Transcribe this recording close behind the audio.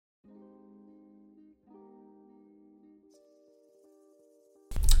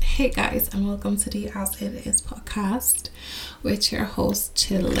Hey guys, and welcome to the As It Is podcast with your host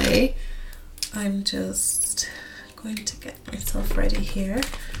Chilli. I'm just going to get myself ready here.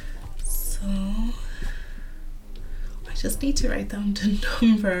 So I just need to write down the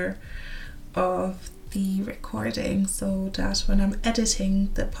number of the recording so that when I'm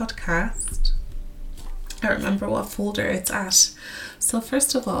editing the podcast, I remember what folder it's at. So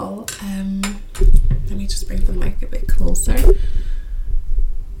first of all, let me just bring the mic a bit closer.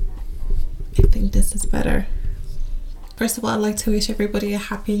 I think this is better. First of all, I'd like to wish everybody a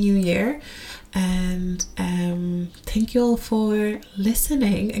happy new year, and thank you all for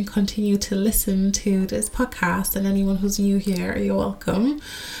listening and continue to listen to this podcast. And anyone who's new here, you're welcome.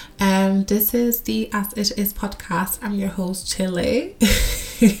 This is the As It Is podcast. I'm your host Chilli.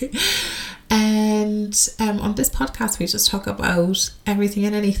 And on this podcast we just talk about everything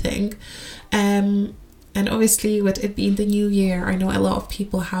and anything. And obviously with it being the new year, I know a lot of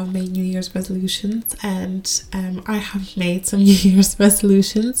people have made New Year's resolutions, and I have made some New Year's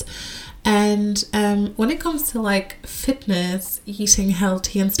resolutions. And when it comes to like fitness, eating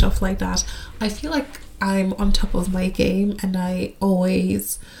healthy and stuff like that, I feel like I'm on top of my game and I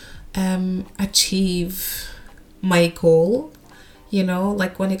always achieve my goal, you know,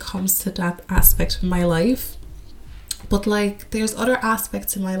 like when it comes to that aspect of my life. But like there's other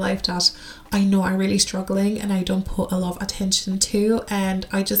aspects in my life that I know are really struggling and I don't put a lot of attention to, and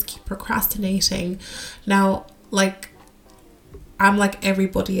I just keep procrastinating. Now, like I'm like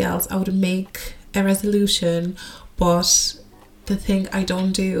everybody else, I would make a resolution, but the thing I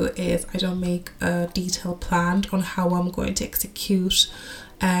don't do is I don't make a detailed plan on how I'm going to execute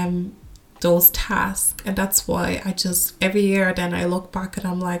those tasks. And that's why I just every year then I look back and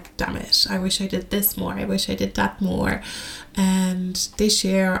I'm like, damn it, I wish I did this more, I wish I did that more. And this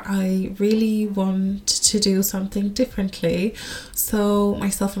year I really want to do something differently. So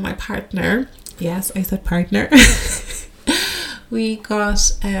myself and my partner, yes, I said partner, we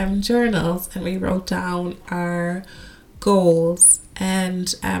got journals and we wrote down our goals.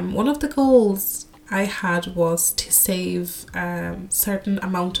 And one of the goals I had was to save certain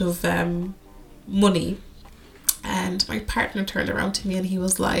amount of money. And my partner turned around to me and he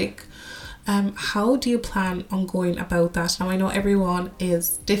was like, how do you plan on going about that? Now I know everyone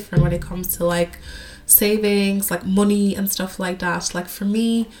is different when it comes to like savings, like money and stuff like that. Like for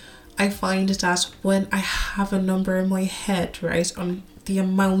me, I find that when I have a number in my head, right, on the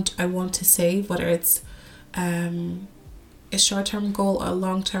amount I want to save, whether it's a short-term goal or a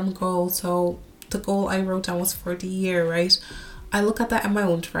long-term goal. So the goal I wrote down was for the year, right? I look at that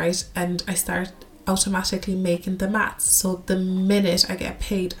amount, right, and I start automatically making the maths. So the minute I get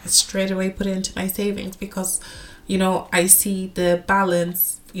paid, I straight away put it into my savings, because, you know, I see the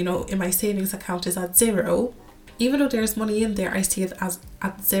balance, you know, in my savings account is at zero. Even though there's money in there, I see it as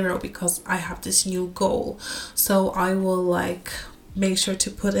at zero because I have this new goal. So I will like make sure to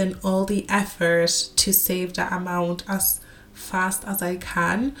put in all the effort to save that amount as fast as I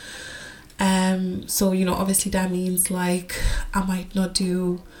can. So, you know, obviously that means like I might not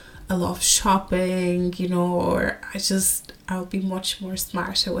do a lot of shopping, you know, or I'll be much more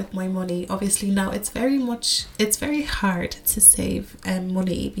smarter with my money. Obviously now it's very hard to save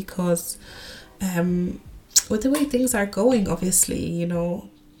money because with the way things are going, obviously, you know,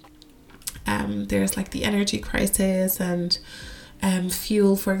 there's like the energy crisis, and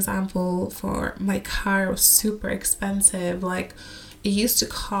fuel, for example, for my car was super expensive. Like it used to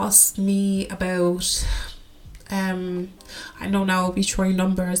cost me about I know now I'll be throwing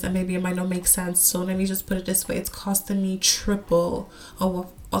numbers and maybe it might not make sense, so let me just put it this way, it's costing me triple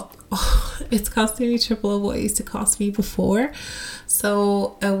of what it's costing me triple of what it used to cost me before.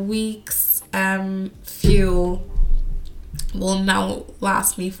 So a week's fuel will now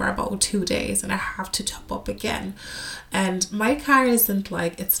last me for about 2 days and I have to top up again. And my car isn't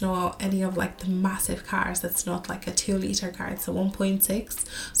like, it's not any of like the massive cars, it's not like a 2-liter car, it's a 1.6,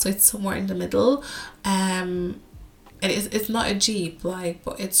 so it's somewhere in the middle. And it's not a Jeep, like,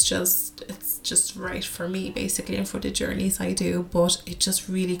 but it's just right for me basically and for the journeys I do, but it just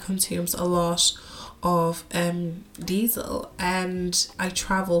really consumes a lot of diesel. And I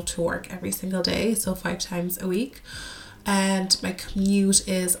travel to work every single day, so 5 times a week, and my commute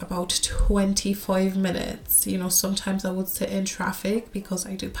is about 25 minutes. You know, sometimes I would sit in traffic because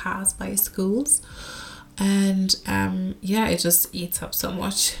I do pass by schools, and yeah, it just eats up so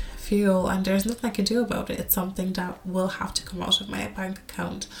much fuel and there's nothing I can do about it. It's something that will have to come out of my bank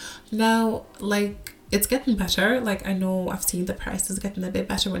account. Now, like, it's getting better. Like, I know I've seen the prices getting a bit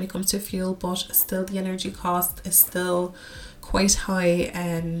better when it comes to fuel, but still the energy cost is still quite high.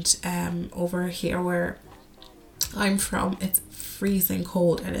 And over here where I'm from, it's freezing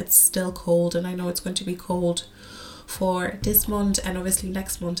cold, and it's still cold, and I know it's going to be cold for this month and obviously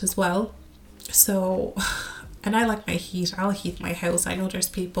next month as well. So, and I like my heat. I'll heat my house. I know there's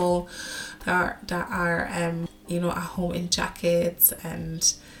people that are you know, at home in jackets,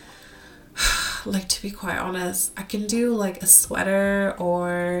 and like, to be quite honest, I can do like a sweater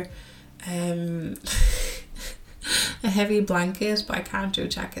or a heavy blanket, but I can't do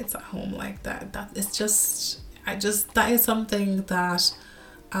jackets at home like that. That is just, that is something that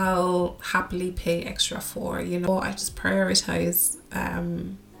I'll happily pay extra for, you know. I just prioritize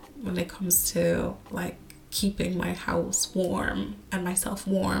when it comes to like keeping my house warm and myself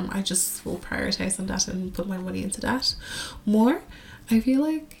warm. I just will prioritize on that and put my money into that more. I feel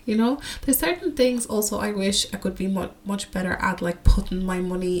like, you know, there's certain things also I wish I could be much better at, like putting my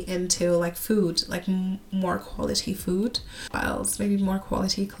money into like food, like more quality food, else maybe more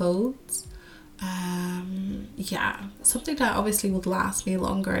quality clothes. Yeah, something that obviously would last me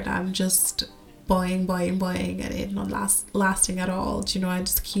longer than just buying and it not lasting at all. Do you know, I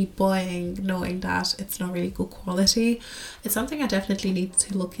just keep buying knowing that it's not really good quality. It's something I definitely need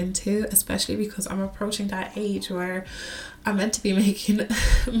to look into, especially because I'm approaching that age where I'm meant to be making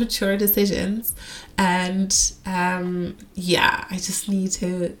mature decisions, and yeah, I just need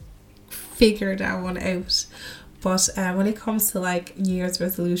to figure that one out. But when it comes to like New Year's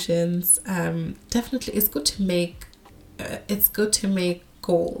resolutions, definitely it's good to make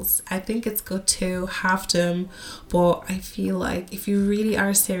goals. I think it's good to have them, but I feel like if you really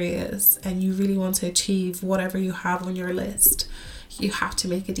are serious and you really want to achieve whatever you have on your list, you have to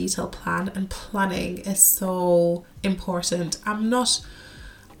make a detailed plan, and planning is so important.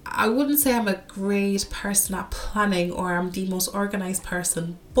 I wouldn't say I'm a great person at planning or I'm the most organized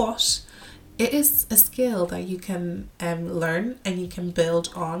person, but it is a skill that you can learn and you can build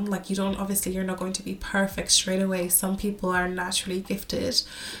on. Like, you're not going to be perfect straight away. Some people are naturally gifted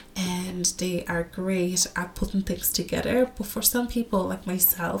and they are great at putting things together, but for some people like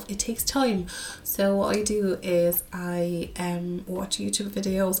myself, it takes time. So what I do is I watch YouTube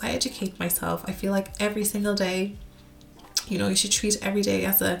videos, I educate myself. I feel like every single day, you know, you should treat every day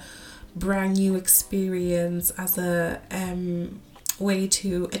as a brand new experience, as a way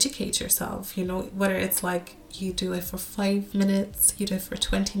to educate yourself, you know, whether it's like you do it for 5 minutes, you do it for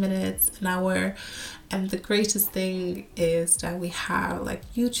 20 minutes, an hour. And the greatest thing is that we have like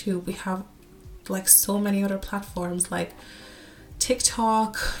YouTube, we have like so many other platforms like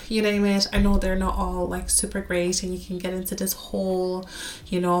TikTok, you name it. I know they're not all like super great and you can get into this whole,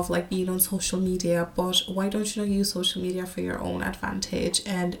 you know, of like being on social media, but why don't you use social media for your own advantage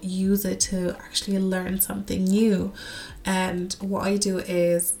and use it to actually learn something new? And what I do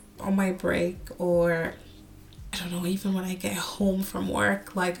is on my break, or I don't know, even when I get home from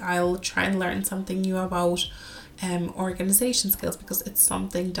work, like I'll try and learn something new about organization skills, because it's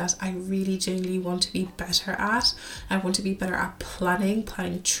something that I really genuinely want to be better at. I want to be better at planning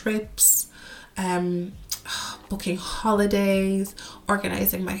trips, booking holidays,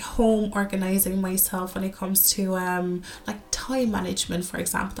 organizing my home, organizing myself when it comes to like time management, for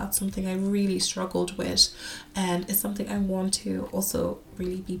example. That's something I really struggled with, and it's something I want to also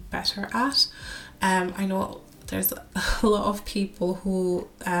really be better at. I know there's a lot of people who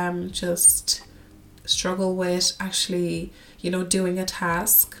just struggle with actually, you know, doing a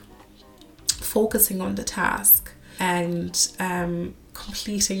task, focusing on the task, and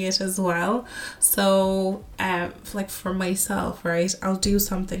completing it as well. So like for myself, right, I'll do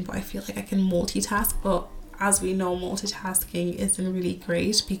something but I feel like I can multitask, but as we know, multitasking isn't really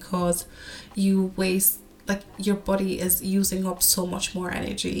great because you waste, like your body is using up so much more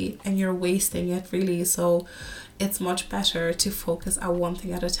energy and you're wasting it really. So it's much better to focus on one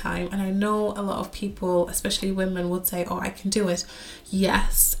thing at a time. And I know a lot of people, especially women, would say, oh, I can do it.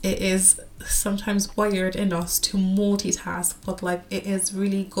 Yes, it is sometimes wired in us to multitask, but like it is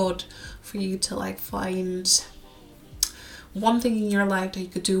really good for you to like find one thing in your life that you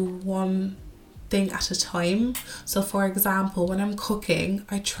could do one thing at a time. So for example, when I'm cooking,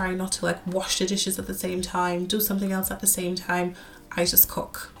 I try not to like wash the dishes at the same time, do something else at the same time. I just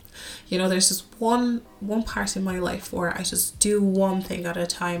cook. You know, there's just one part in my life where I just do one thing at a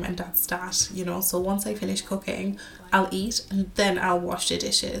time, and that's that, you know. So once I finish cooking, I'll eat and then I'll wash the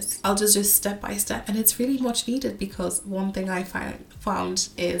dishes. I'll just do step by step, and it's really much needed, because one thing I found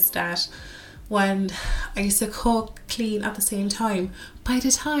is that when I used to cook, clean at the same time, by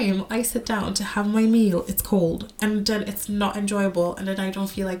the time I sit down to have my meal, it's cold, and then it's not enjoyable, and then I don't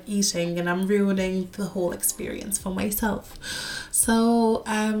feel like eating, and I'm ruining the whole experience for myself. So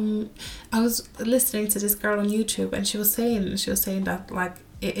I was listening to this girl on YouTube, and she was saying that like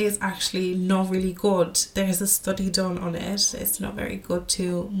it is actually not really good. There's a study done on it. It's not very good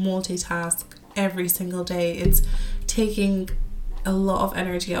to multitask every single day. It's taking a lot of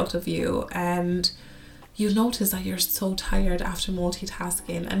energy out of you, and you notice that you're so tired after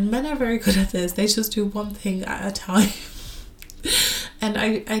multitasking. And men are very good at this. They just do one thing at a time. And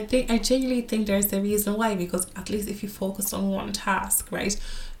I genuinely think there's a reason why, because at least if you focus on one task, right,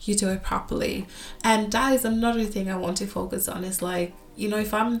 you do it properly. And that is another thing I want to focus on, is like, you know,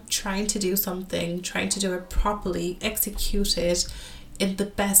 if I'm trying to do something, trying to do it properly, execute it in the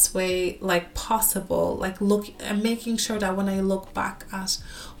best way like possible, like look and making sure that when I look back at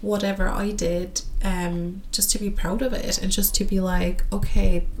whatever I did, just to be proud of it, and just to be like,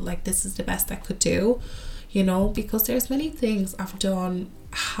 okay, like this is the best I could do, you know, because there's many things I've done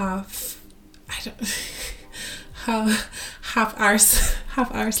half-arsely.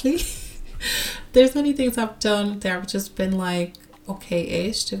 There's many things I've done that have just been like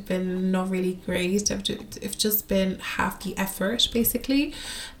okay-ish, they've been not really great, they've just been half the effort basically,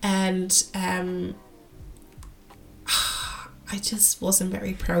 and I just wasn't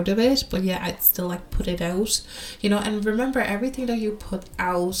very proud of it, but yeah, I'd still like put it out, you know. And remember, everything that you put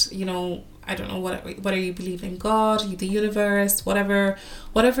out, you know, I don't know whether you believe in God, the universe, whatever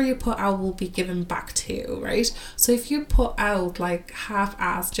you put out will be given back to you, right? So if you put out like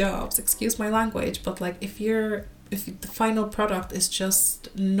half-ass jobs, excuse my language, but like if the final product is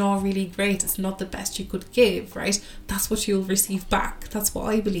just not really great, it's not the best you could give, right, that's what you'll receive back. That's what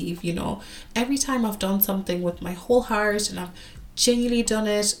I believe, you know. Every time I've done something with my whole heart, and I've genuinely done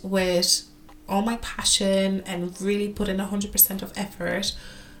it with all my passion and really put in 100% of effort,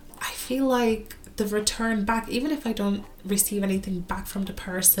 I feel like the return back, even if I don't receive anything back from the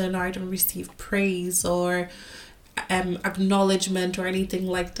person, or I don't receive praise or acknowledgement or anything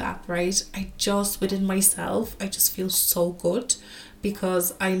like that, right, I just, within myself, I just feel so good,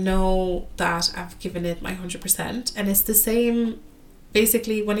 because I know that I've given it my 100%. And it's the same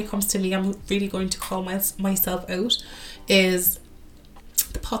basically when it comes to me. I'm really going to call myself out, is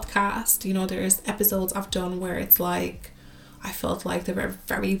the podcast. You know, there's episodes I've done where it's like I felt like they were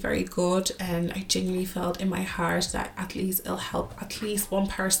very, very good, and I genuinely felt in my heart that at least it'll help at least one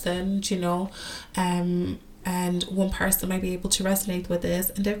person, you know, and one person might be able to resonate with this.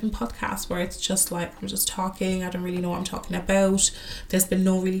 And there have been podcasts where it's just like I'm just talking, I don't really know what I'm talking about, there's been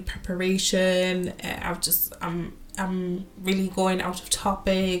no really preparation, I'm really going out of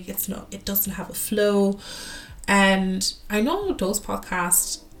topic, it doesn't have a flow. And I know those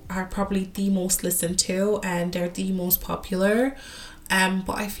podcasts are probably the most listened to and they're the most popular,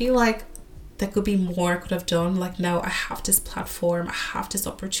 but I feel like there could be more I could have done. Like, now I have this platform, I have this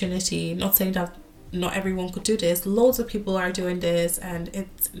opportunity, not saying that not everyone could do this, loads of people are doing this, and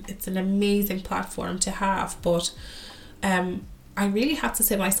it's an amazing platform to have, but I really had to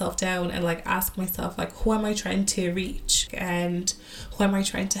sit myself down and like ask myself, like, who am I trying to reach, and who am I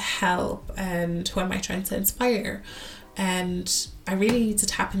trying to help, and who am I trying to inspire? And I really need to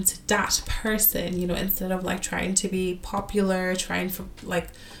tap into that person, you know, instead of like trying to be popular, trying to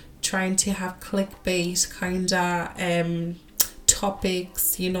have clickbait kind of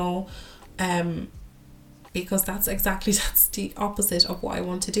topics, you know, because that's the opposite of what I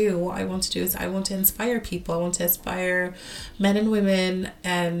want to do. What I want to do is I want to inspire people. I want to inspire men and women,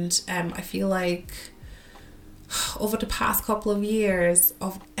 and I feel like over the past couple of years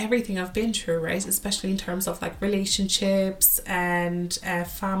of everything I've been through, right, especially in terms of like relationships and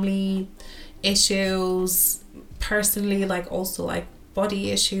family issues, personally, like also like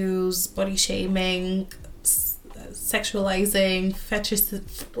body issues, body shaming, sexualizing,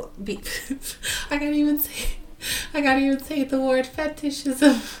 I can't even say the word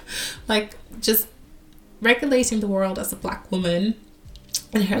fetishism, like just regulating the world as a black woman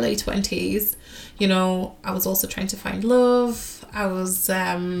in her late 20s. You know, I was also trying to find love. I was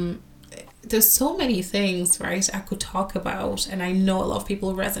there's so many things, right, I could talk about, and I know a lot of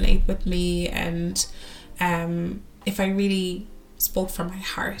people resonate with me. And if I really spoke from my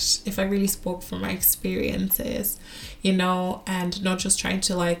heart, if I really spoke from my experiences, you know, and not just trying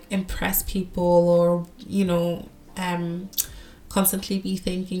to like impress people, or, you know, constantly be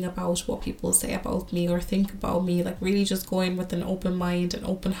thinking about what people say about me or think about me, like really just going with an open mind and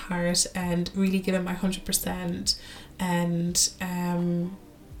open heart and really giving my 100%, and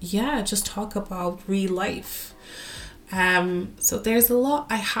yeah, just talk about real life. So there's a lot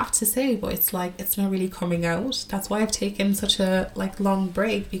I have to say, but it's like it's not really coming out. That's why I've taken such a like long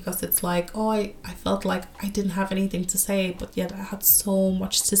break, because it's like, oh, I felt like I didn't have anything to say, but yet I had so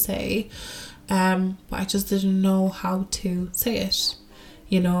much to say, but I just didn't know how to say it,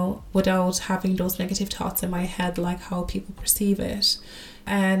 you know, without having those negative thoughts in my head, like how people perceive it,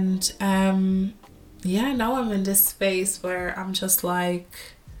 And now I'm in this space where I'm just like,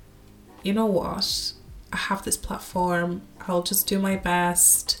 you know what, I have this platform, I'll just do my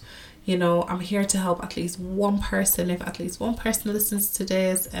best. You know, I'm here to help at least one person. If at least one person listens to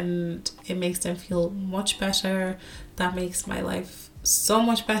this and it makes them feel much better, that makes my life so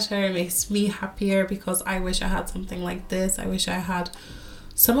much better. It makes me happier, because I wish I had something like this. I wish I had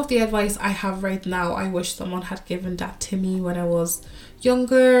some of the advice I have right now. I wish someone had given that to me when I was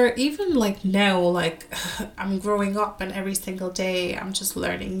younger. Even like now, like I'm growing up, and every single day I'm just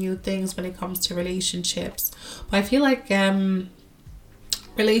learning new things when it comes to relationships. But I feel like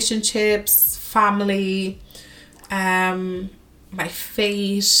relationships, family, my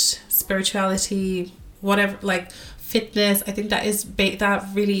faith, spirituality, whatever, like fitness, I think that is that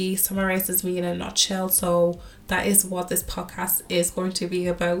really summarizes me in a nutshell. So that is what this podcast is going to be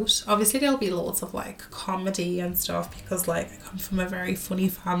about. Obviously there'll be loads of like comedy and stuff, because like I come from a very funny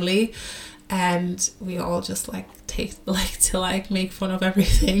family, and we all just like to make fun of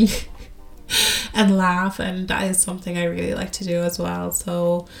everything and laugh, and that is something I really like to do as well.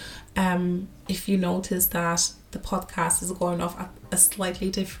 So if you notice that the podcast is going off a slightly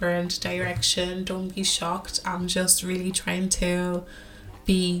different direction, don't be shocked. I'm just really trying to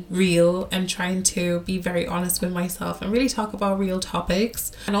be real and trying to be very honest with myself and really talk about real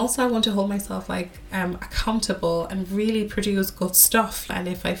topics. And also I want to hold myself like accountable and really produce good stuff. And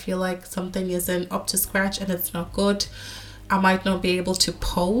if I feel like something isn't up to scratch and it's not good, I might not be able to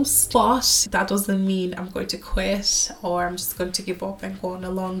post, but that doesn't mean I'm going to quit or I'm just going to give up and go on a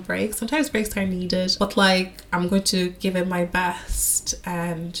long break. Sometimes breaks are needed, but like I'm going to give it my best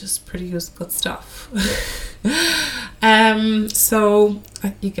and just produce good stuff. So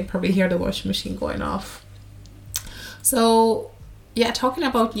you can probably hear the washing machine going off. So yeah, talking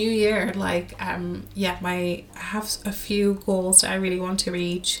about New Year, like I have a few goals that I really want to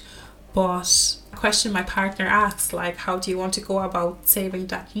reach. But a question my partner asks, like, how do you want to go about saving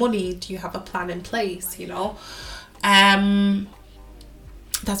that money? Do you have a plan in place, you know? That's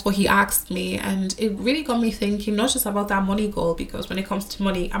what he asked me, and it really got me thinking, not just about that money goal, because when it comes to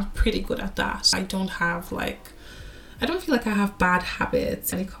money, I'm pretty good at that. I don't feel like I have bad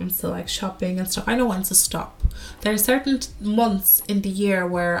habits when it comes to like shopping and stuff. I know when to stop. There are certain months in the year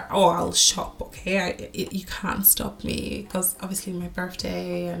where I'll shop, okay? You can't stop me, because obviously my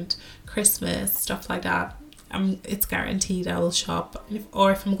birthday and Christmas, stuff like that, it's guaranteed I will shop,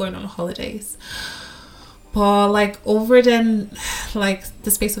 or if I'm going on holidays. But like over then, like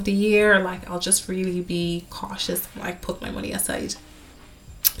the space of the year, like I'll just really be cautious, like put my money aside.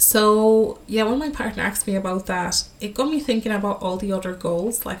 So yeah, when my partner asked me about that, it got me thinking about all the other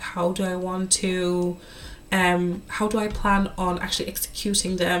goals. Like how do I plan on actually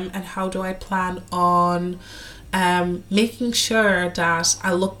executing them, and how do I plan on making sure that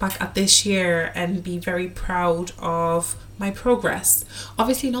I look back at this year and be very proud of my progress.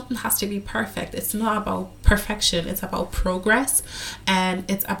 Obviously nothing has to be perfect. It's not about perfection, it's about progress, and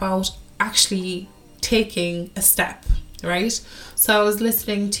it's about actually taking a step, right? So I was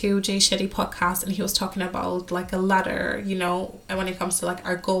listening to Team Chilli podcast, and he was talking about like a ladder, you know, and when it comes to like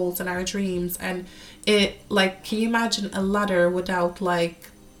our goals and our dreams, and it like, can you imagine a ladder without like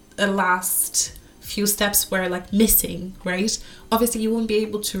a last few steps where like missing, right? Obviously you won't be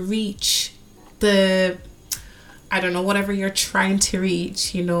able to reach whatever you're trying to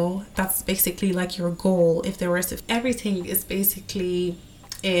reach, you know. That's basically like your goal. If everything is basically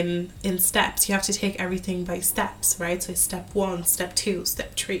in steps, you have to take everything by steps, right? So step 1, step 2,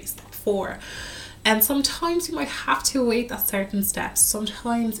 step 3, step 4, and sometimes you might have to wait at certain steps.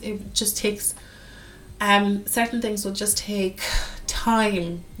 Sometimes it just takes certain things will just take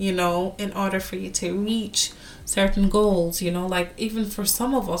time, you know, in order for you to reach certain goals, you know. Like even for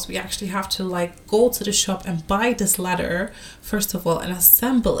some of us, we actually have to like go to the shop and buy this ladder first of all and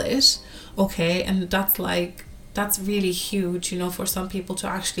assemble it, okay? And that's really huge, you know, for some people to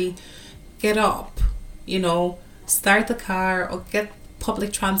actually get up, you know, start the car or get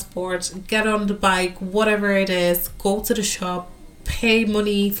public transport, get on the bike, whatever it is, go to the shop, pay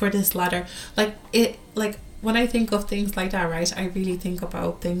money for this ladder. Like when I think of things like that, right, I really think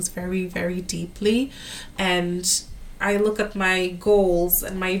about things very, very deeply, and I look at my goals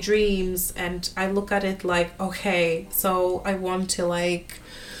and my dreams, and I look at it like, okay, so I want to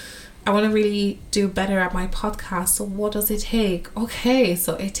really do better at my podcast. So what does it take? Okay,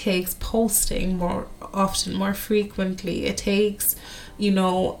 so it takes posting more often, more frequently. It takes, you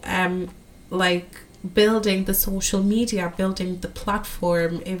know, like building the social media, building the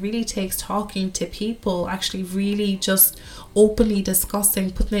platform, it really takes talking to people, actually really just openly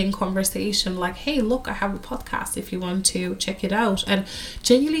discussing, putting it in conversation, like, hey, look, I have a podcast if you want to check it out. And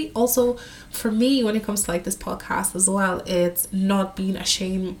genuinely also for me, when it comes to like this podcast as well, it's not being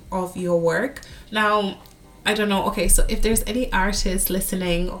ashamed of your work. Now, I don't know, okay, so if there's any artists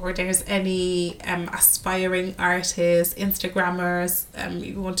listening, or there's any aspiring artists, Instagrammers,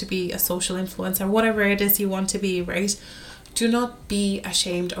 you want to be a social influencer, whatever it is you want to be, right? Do not be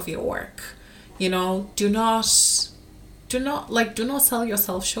ashamed of your work. You know, do not sell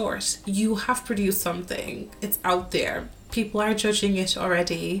yourself short. You have produced something. It's out there. People are judging it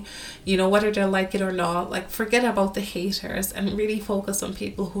already, you know, whether they like it or not. Like, forget about the haters and really focus on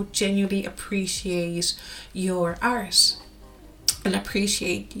people who genuinely appreciate your art and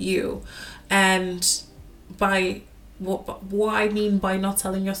appreciate you. And by what I mean by not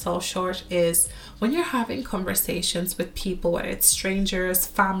selling yourself short is when you're having conversations with people, whether it's strangers,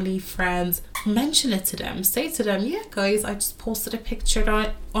 family, friends, mention it to them. Say to them, yeah guys, I just posted a picture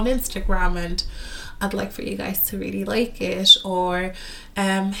on Instagram and I'd like for you guys to really like it. Or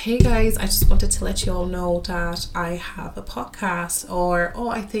hey guys, I just wanted to let you all know that I have a podcast. Or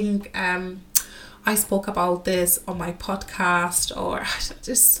I think I spoke about this on my podcast. Or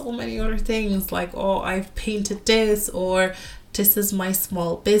there's so many other things, like, I've painted this, or this is my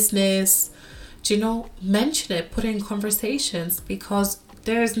small business. Do you know, mention it, put it in conversations, because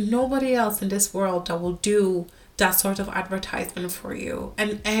there's nobody else in this world that will do that sort of advertisement for you.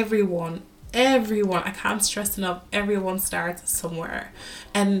 And everyone, I can't stress enough, everyone starts somewhere.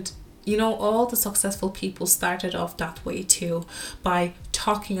 And you know, all the successful people started off that way too, by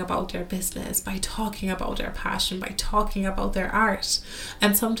talking about their business, by talking about their passion, by talking about their art.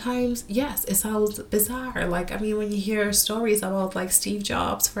 And sometimes, yes, it sounds bizarre. Like, I mean, when you hear stories about like Steve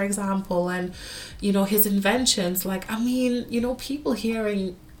Jobs, for example, and, you know, his inventions, like, I mean, you know, people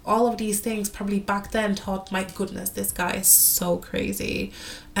hearing all of these things probably back then thought, my goodness, this guy is so crazy.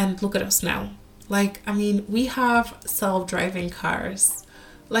 And look at us now. Like, I mean, we have self-driving cars.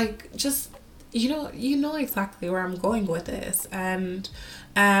 Like, just, you know exactly where I'm going with this. And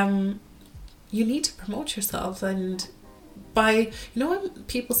you need to promote yourself. And by, you know, when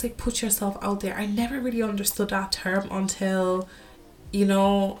people say put yourself out there, I never really understood that term until, you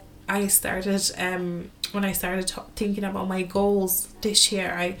know, I started when I started thinking about my goals this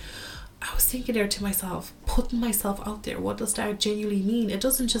year. I was thinking there to myself, putting myself out there, what does that genuinely mean? It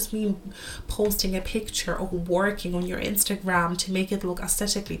doesn't just mean posting a picture or working on your Instagram to make it look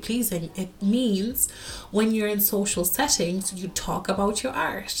aesthetically pleasing. It means when you're in social settings, you talk about your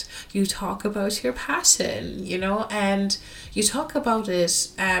art, you talk about your passion, you know, and you talk about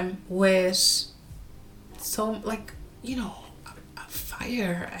it with some, like, you know,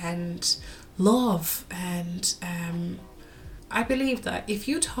 fire and love. And I believe that if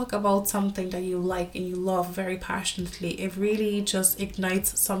you talk about something that you like and you love very passionately, it really just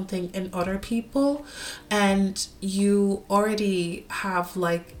ignites something in other people, and you already have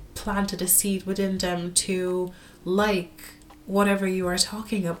like planted a seed within them to like whatever you are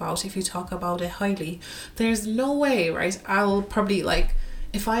talking about. If you talk about it highly, there's no way, right? I'll probably, like,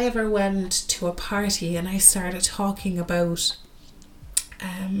 if I ever went to a party and I started talking about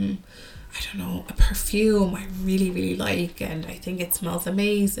I don't know, a perfume I really, really like and I think it smells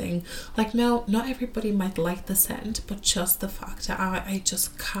amazing. Like, no, not everybody might like the scent, but just the fact that I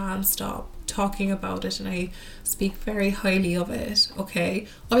just can't stop talking about it and I speak very highly of it, okay?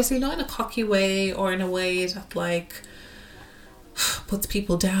 Obviously not in a cocky way or in a way that like puts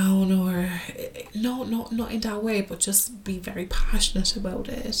people down, or no, not in that way, but just be very passionate about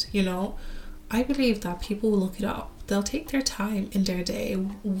it, you know? I believe that people will look it up. They'll take their time in their day,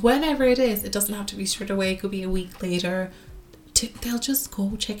 whenever it is. It doesn't have to be straight away. It could be a week later. They'll just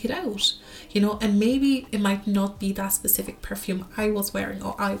go check it out, you know. And maybe it might not be that specific perfume I was wearing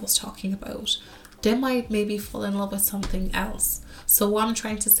or I was talking about. They might maybe fall in love with something else. So what I'm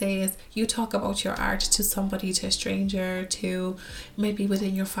trying to say is, you talk about your art to somebody, to a stranger, to maybe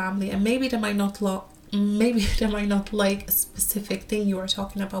within your family, and maybe they might not like a specific thing you are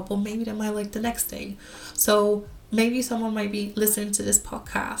talking about, but maybe they might like the next thing. So maybe someone might be listening to this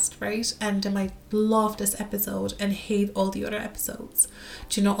podcast, right? And they might love this episode and hate all the other episodes.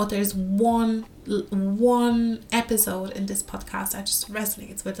 Do you know what? There's one episode in this podcast that just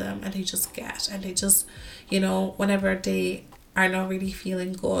resonates with them, and they just get, and they just, you know, whenever they are not really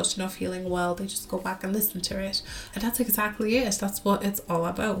feeling good, not feeling well, they just go back and listen to it. And that's exactly it. That's what it's all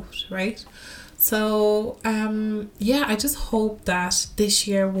about, right? So yeah, I just hope that this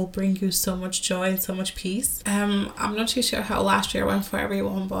year will bring you so much joy and so much peace. I'm not too sure how last year went for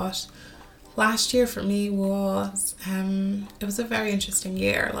everyone, but last year for me was it was a very interesting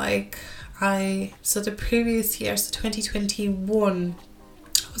year. Like so the previous year, so 2021,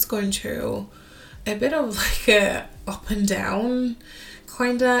 I was going through a bit of like a up and down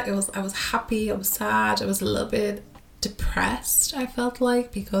kinda. I was happy, I was sad, I was a little bit depressed, I felt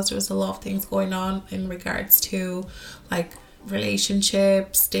like, because there was a lot of things going on in regards to like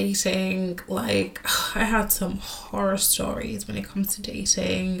relationships, dating. Like I had some horror stories when it comes to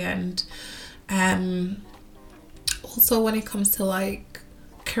dating, and also when it comes to like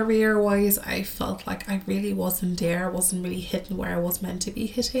career wise, I felt like I really wasn't really hitting where I was meant to be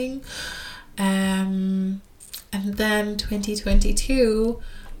hitting. And then 2022,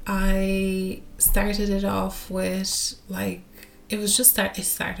 I started it off with like, it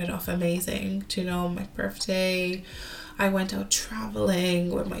started off amazing. Do you know, my birthday, I went out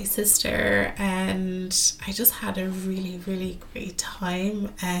traveling with my sister, and I just had a really, really great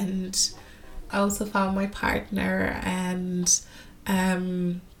time. And I also found my partner, and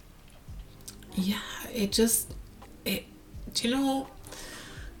do you know,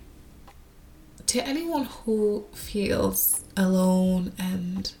 to anyone who feels alone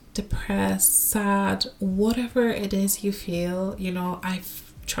and depressed, sad, whatever it is you feel, you know,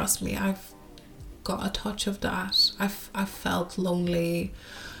 trust me, I've got a touch of that. I've felt lonely,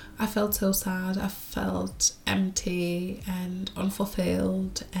 I felt so sad, I felt empty and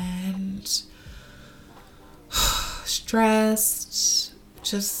unfulfilled and stressed.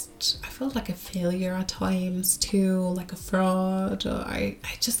 Just, I felt like a failure at times too, like a fraud. Or I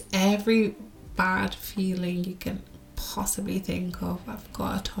just, every bad feeling you can possibly think of, I've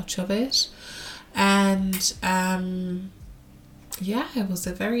got a touch of it. And it was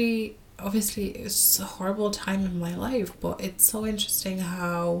it was a horrible time in my life, but it's so interesting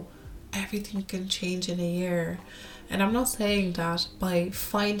how everything can change in a year. And I'm not saying that by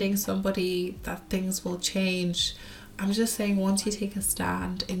finding somebody that things will change. I'm just saying, once you take a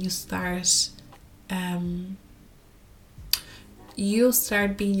stand and you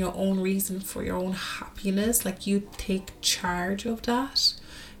start being your own reason for your own happiness, like you take charge of that,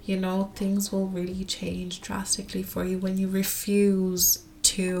 you know, things will really change drastically for you when you refuse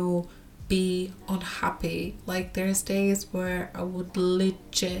to be unhappy. Like there's days where I would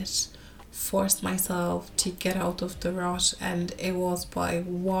legit force myself to get out of the rut, and it was by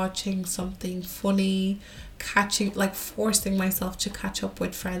watching something funny, forcing myself to catch up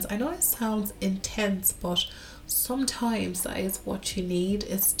with friends. I know it sounds intense, but sometimes that is what you need,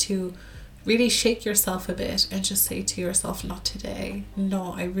 is to really shake yourself a bit and just say to yourself, not today.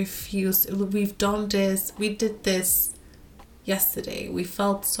 No, I refuse. We've done this. We did this yesterday. We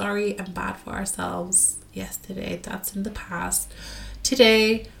felt sorry and bad for ourselves yesterday. That's in the past.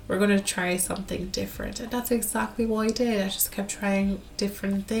 Today, we're going to try something different. And that's exactly what I did. I just kept trying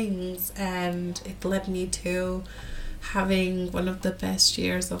different things, and it led me to having one of the best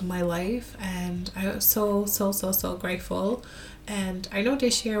years of my life. And I was so grateful. And I know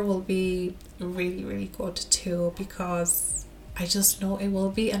this year will be really, really good too, because I just know it will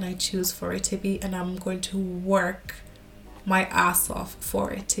be, and I choose for it to be, and I'm going to work my ass off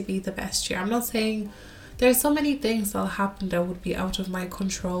for it to be the best year. I'm not saying there's so many things that'll happen that would be out of my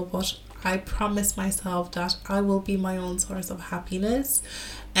control, but I promise myself that I will be my own source of happiness,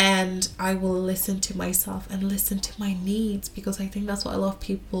 and I will listen to myself and listen to my needs, because I think that's what a lot of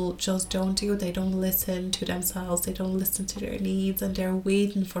people just don't do. They don't listen to themselves, they don't listen to their needs, and they're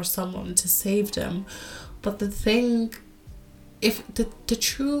waiting for someone to save them. But the thing, if the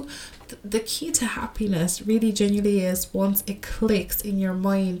key to happiness really genuinely is, once it clicks in your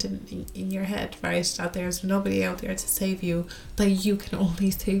mind and in your head, right, that there's nobody out there to save you, that you can only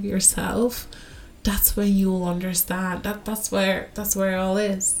save yourself, that's when you'll understand that's where it all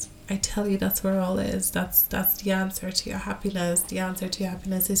is. I tell you, that's where it all is. That's the answer to your happiness. The answer to your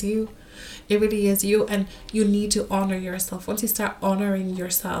happiness is you. It really is you, and you need to honor yourself. Once you start honoring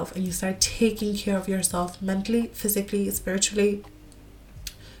yourself and you start taking care of yourself mentally, physically, spiritually,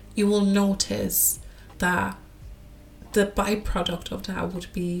 you will notice that the byproduct of that would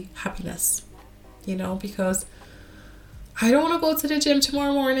be happiness, you know, because I don't want to go to the gym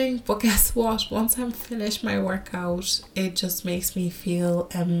tomorrow morning, but guess what? Once I'm finished my workout, it just makes me feel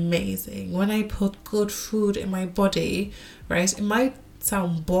amazing. When I put good food in my body, right, it might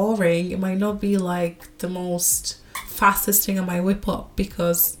sound boring, it might not be like the most fastest thing on my whip up,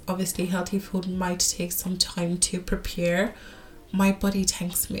 because obviously healthy food might take some time to prepare. My body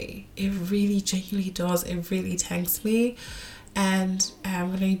thanks me. It really genuinely does. It really thanks me. And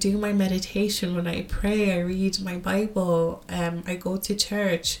when I do my meditation, when I pray, I read my Bible, I go to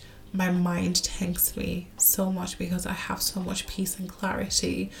church, my mind thanks me so much, because I have so much peace and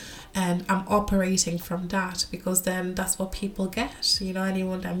clarity, and I'm operating from that, because then that's what people get. You know,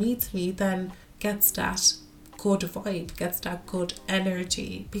 anyone that meets me then gets that good vibe, gets that good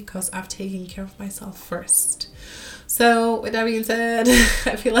energy, because I've taken care of myself first. So with that being said,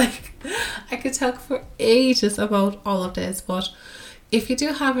 I feel like I could talk for ages about all of this, but if you do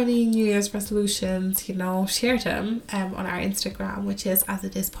have any New Year's resolutions, you know, share them on our Instagram, which is As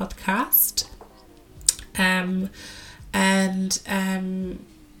It Is Podcast. And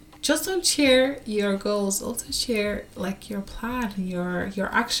just don't share your goals, also share like your plan, your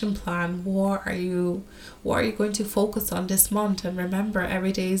action plan. What are you going to focus on this month? And remember,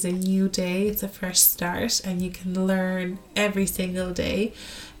 every day is a new day, it's a fresh start, and you can learn every single day.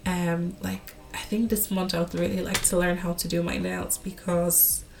 Like, I think this month I would really like to learn how to do my nails,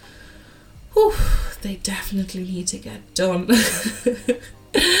 because they definitely need to get done.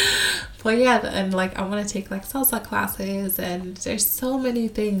 But yeah, and like I want to take like salsa classes, and there's so many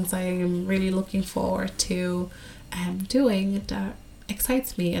things I am really looking forward to doing that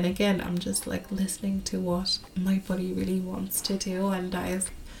excites me. And again, I'm just like listening to what my body really wants to do, and that is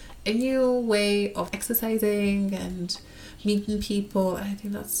a new way of exercising and meeting people. And I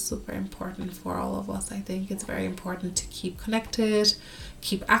think that's super important for all of us. I think it's very important to keep connected,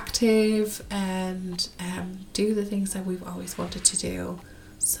 keep active, and do the things that we've always wanted to do.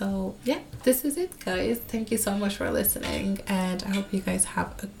 So yeah, this is it, guys. Thank you so much for listening, and I hope you guys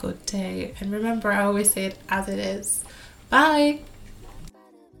have a good day. And remember, I always say it as it is. Bye.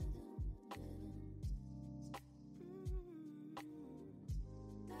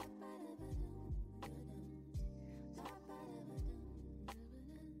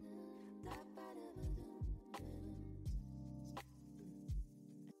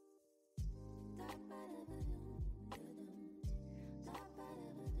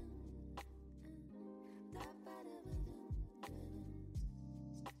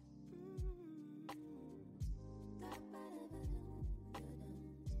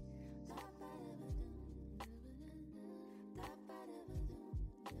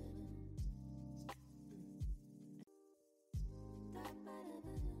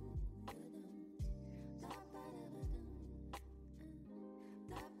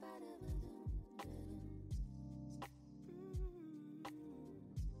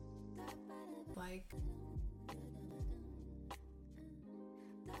 Like,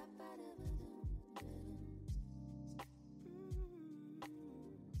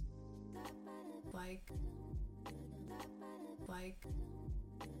 like, like,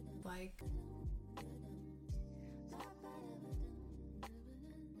 like.